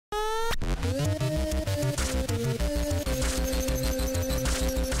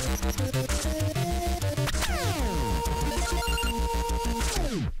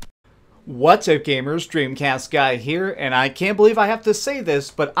What's up gamers, DreamcastGuy here, and I can't believe I have to say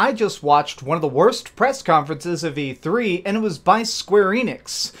this, but I just watched one of the worst press conferences of E3, and it was by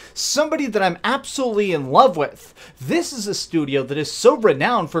Square-Enix, somebody that I'm absolutely in love with. This is a studio that is so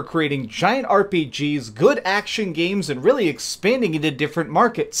renowned for creating giant RPGs, good action games, and really expanding into different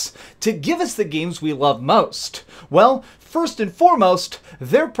markets to give us the games we love most. Well, first and foremost,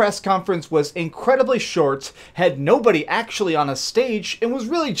 their press conference was incredibly short, had nobody actually on a stage, and was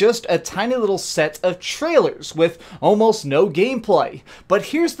really just a tiny little set of trailers with almost no gameplay. But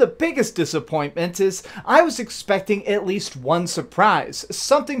here's the biggest disappointment is I was expecting at least one surprise,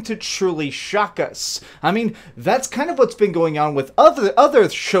 something to truly shock us. I mean, that's kind of what's been going on with other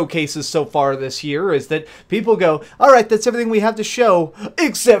showcases so far this year, is that people go, alright, that's everything we have to show,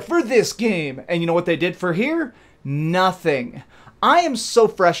 except for this game. And you know what they did for here? Nothing. I am so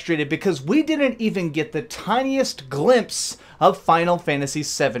frustrated because we didn't even get the tiniest glimpse of Final Fantasy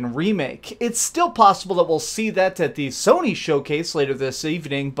VII Remake. It's still possible that we'll see that at the Sony showcase later this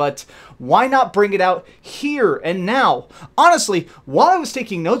evening, but why not bring it out here and now? Honestly, while I was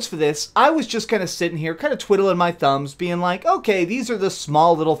taking notes for this, I was just kind of sitting here, kind of twiddling my thumbs, being like, okay, these are the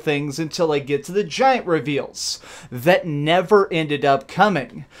small little things until I get to the giant reveals that never ended up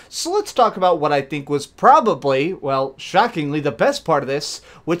coming. So let's talk about what I think was probably, well, shockingly, the best part of this,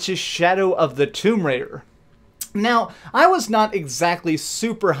 which is Shadow of the Tomb Raider. Now, I was not exactly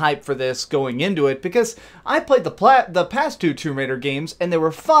super hyped for this going into it because I played the past two Tomb Raider games and they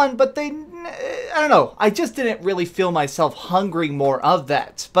were fun, but I don't know, I just didn't really feel myself hungering more of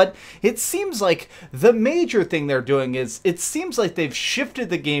that. But it seems like the major thing they're doing is, it seems like they've shifted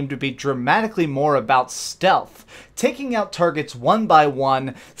the game to be dramatically more about stealth. Taking out targets one by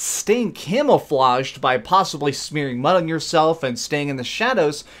one, staying camouflaged by possibly smearing mud on yourself and staying in the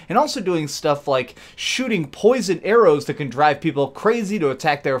shadows, and also doing stuff like shooting poison arrows that can drive people crazy to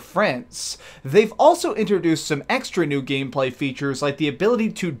attack their friends. They've also introduced some extra new gameplay features like the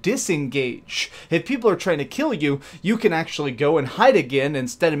ability to disengage. If people are trying to kill you, you can actually go and hide again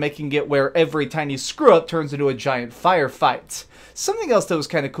instead of making it where every tiny screw-up turns into a giant firefight. Something else that was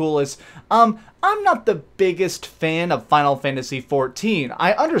kind of cool is, I'm not the biggest fan of Final Fantasy XIV.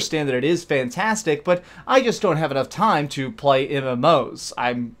 I understand that it is fantastic, but I just don't have enough time to play MMOs.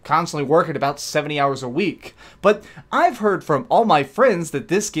 I'm constantly working about 70 hours a week. But I've heard from all my friends that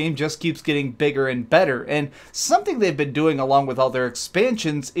this game just keeps getting bigger and better, and something they've been doing along with all their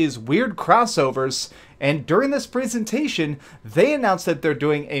expansions is weird crossovers. And during this presentation, they announced that they're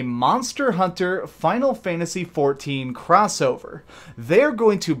doing a Monster Hunter Final Fantasy XIV crossover. They're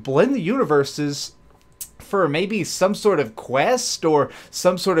going to blend the universes for maybe some sort of quest or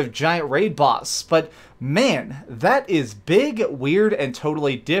some sort of giant raid boss. But man, that is big, weird, and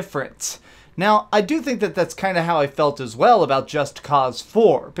totally different. Now, I do think that that's kind of how I felt as well about Just Cause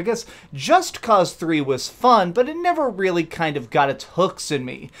 4, because Just Cause 3 was fun, but it never really kind of got its hooks in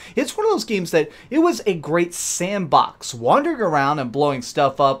me. It's one of those games that it was a great sandbox. Wandering around and blowing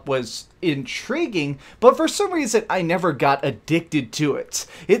stuff up was intriguing, but for some reason I never got addicted to it.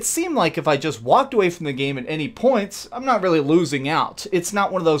 It seemed like if I just walked away from the game at any point, I'm not really losing out. It's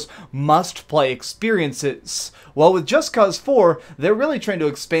not one of those must-play experiences. Well, with Just Cause 4, they're really trying to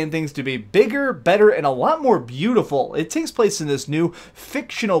expand things to be bigger, better, and a lot more beautiful. It takes place in this new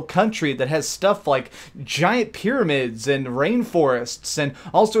fictional country that has stuff like giant pyramids and rainforests and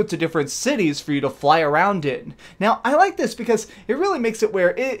all sorts of different cities for you to fly around in. Now, I like this because it really makes it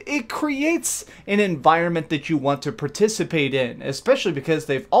where it creates an environment that you want to participate in, especially because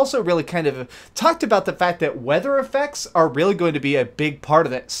they've also really kind of talked about the fact that weather effects are really going to be a big part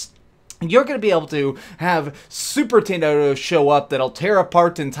of this. You're going to be able to have super tornadoes show up that'll tear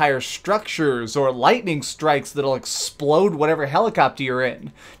apart entire structures, or lightning strikes that'll explode whatever helicopter you're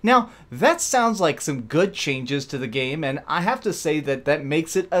in. Now, that sounds like some good changes to the game, and I have to say that that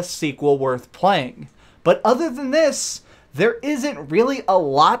makes it a sequel worth playing. But other than this, there isn't really a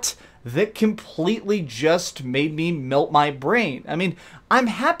lot that completely just made me melt my brain. I mean, I'm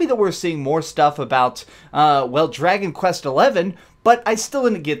happy that we're seeing more stuff about, well, Dragon Quest XI, but I still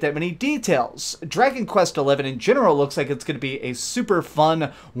didn't get that many details. Dragon Quest XI in general looks like it's going to be a super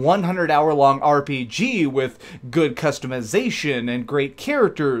fun 100-hour-long RPG with good customization and great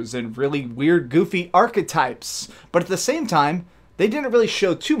characters and really weird, goofy archetypes. But at the same time, they didn't really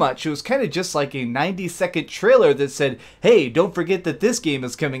show too much. It was kind of just like a 90-second trailer that said, hey, don't forget that this game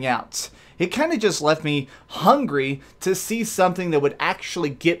is coming out. It kind of just left me hungry to see something that would actually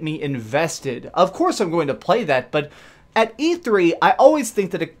get me invested. Of course I'm going to play that, but At E3, I always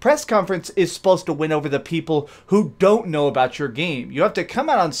think that a press conference is supposed to win over the people who don't know about your game. You have to come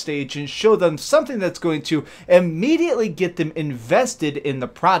out on stage and show them something that's going to immediately get them invested in the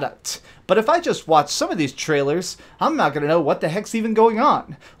product. But if I just watch some of these trailers, I'm not going to know what the heck's even going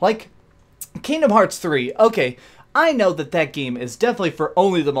on. Like, Kingdom Hearts 3, okay, I know that that game is definitely for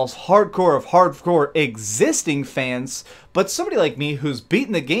only the most hardcore of hardcore existing fans, but somebody like me who's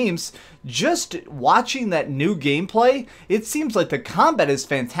beaten the games, just watching that new gameplay, it seems like the combat is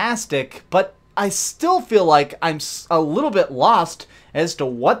fantastic, but I still feel like I'm a little bit lost as to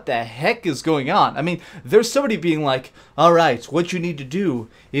what the heck is going on. I mean, there's somebody being like, alright, what you need to do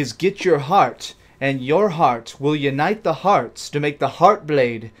is get your heart, and your heart will unite the hearts to make the heart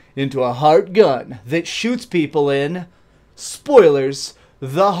blade into a heart gun that shoots people in, spoilers,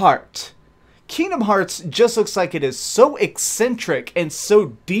 the heart. Kingdom Hearts just looks like it is so eccentric and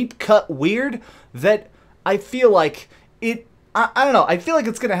so deep-cut weird that I feel like I don't know, I feel like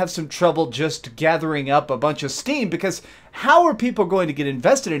it's going to have some trouble just gathering up a bunch of steam, because how are people going to get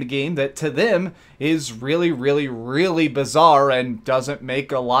invested in a game that to them is really, really, really bizarre and doesn't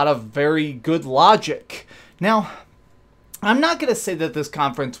make a lot of very good logic? Now, I'm not going to say that this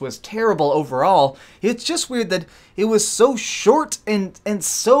conference was terrible overall. It's just weird that it was so short and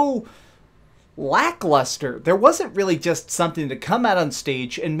so lackluster. There wasn't really just something to come out on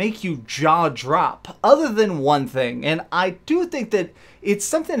stage and make you jaw drop, other than one thing, and I do think that it's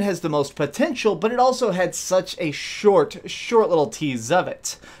something that has the most potential, but it also had such a short little tease of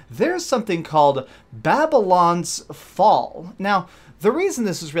it. There's something called Babylon's Fall. Now, the reason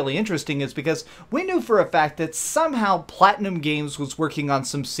this is really interesting is because we knew for a fact that somehow Platinum Games was working on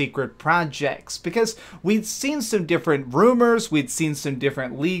some secret projects, because we'd seen some different rumors, we'd seen some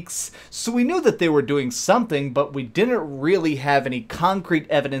different leaks, so we knew that they were doing something, but we didn't really have any concrete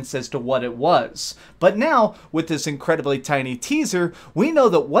evidence as to what it was. But now, with this incredibly tiny teaser, we know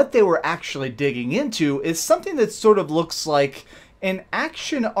that what they were actually digging into is something that sort of looks like an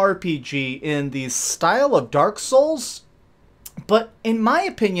action RPG in the style of Dark Souls. But in my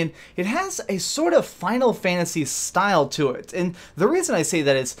opinion, it has a sort of Final Fantasy style to it. And the reason I say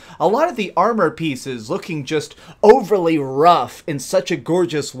that is a lot of the armor pieces looking just overly rough in such a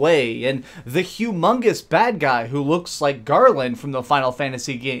gorgeous way, and the humongous bad guy who looks like Garland from the Final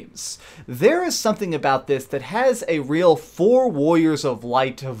Fantasy games. There is something about this that has a real Four Warriors of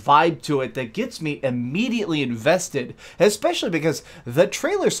Light vibe to it that gets me immediately invested, especially because the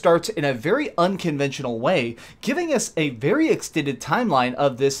trailer starts in a very unconventional way, giving us a very extended timeline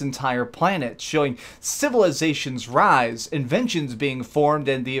of this entire planet, showing civilizations rise, inventions being formed,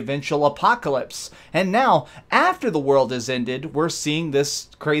 and the eventual apocalypse. And now, after the world has ended, we're seeing this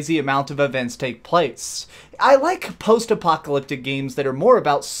crazy amount of events take place. I like post-apocalyptic games that are more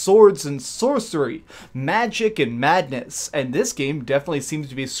about swords and sorcery, magic and madness, and this game definitely seems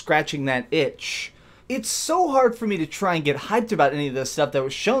to be scratching that itch. It's so hard for me to try and get hyped about any of this stuff that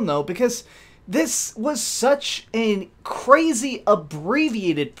was shown, though, because this was such a crazy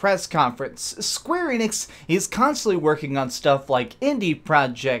abbreviated press conference. Square-Enix is constantly working on stuff like indie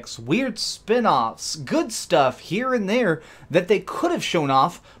projects, weird spin-offs, good stuff here and there that they could have shown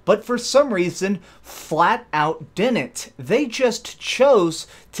off, but for some reason flat out didn't. They just chose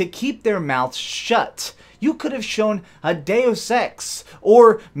to keep their mouths shut. You could have shown a Deus Ex,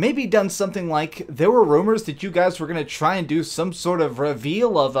 or maybe done something like, there were rumors that you guys were going to try and do some sort of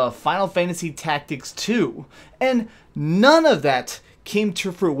reveal of a Final Fantasy Tactics 2, and none of that came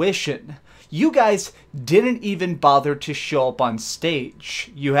to fruition. You guys didn't even bother to show up on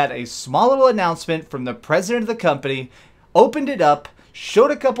stage. You had a small little announcement from the president of the company, opened it up,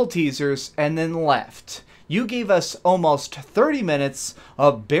 showed a couple teasers, and then left. You gave us almost 30 minutes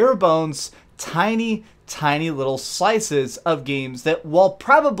of bare bones, tiny little slices of games that, while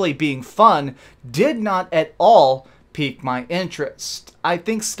probably being fun, did not at all pique my interest. I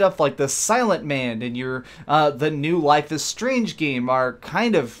think stuff like the Silent Man and the new Life is Strange game are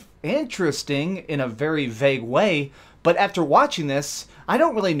kind of interesting in a very vague way, but after watching this, I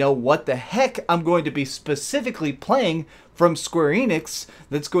don't really know what the heck I'm going to be specifically playing from Square-Enix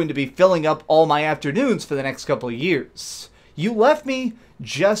that's going to be filling up all my afternoons for the next couple of years. You left me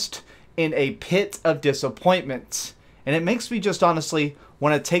just in a pit of disappointment, and it makes me just honestly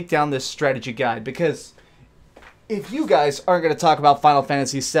want to take down this strategy guide, because if you guys aren't going to talk about Final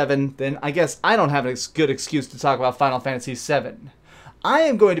Fantasy VII, then I guess I don't have a good excuse to talk about Final Fantasy VII. I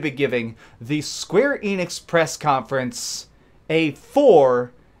am going to be giving the Square-Enix press conference a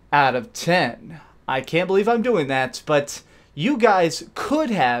 4 out of 10. I can't believe I'm doing that, but you guys could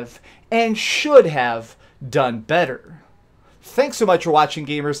have and should have done better. Thanks so much for watching,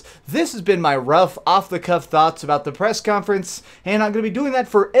 gamers. This has been my rough, off-the-cuff thoughts about the press conference, and I'm going to be doing that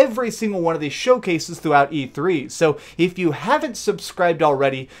for every single one of these showcases throughout E3. So if you haven't subscribed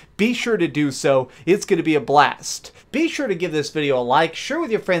already, be sure to do so. It's going to be a blast. Be sure to give this video a like, share with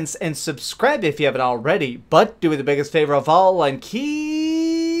your friends, and subscribe if you haven't already. But do me the biggest favor of all and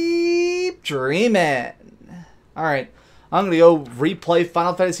keep dreaming. Alright. I'm going to go replay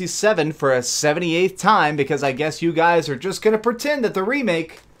Final Fantasy VII for a 78th time because I guess you guys are just going to pretend that the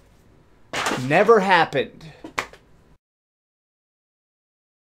remake never happened.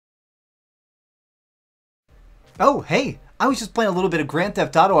 Oh, hey, I was just playing a little bit of Grand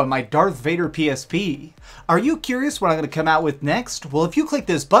Theft Auto on my Darth Vader PSP. Are you curious what I'm going to come out with next? Well, if you click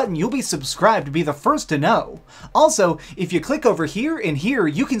this button, you'll be subscribed to be the first to know. Also, if you click over here and here,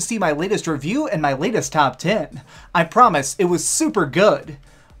 you can see my latest review and my latest top 10. I promise, it was super good.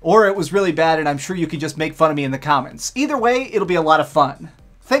 Or it was really bad and I'm sure you can just make fun of me in the comments. Either way, it'll be a lot of fun.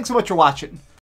 Thanks so much for watching.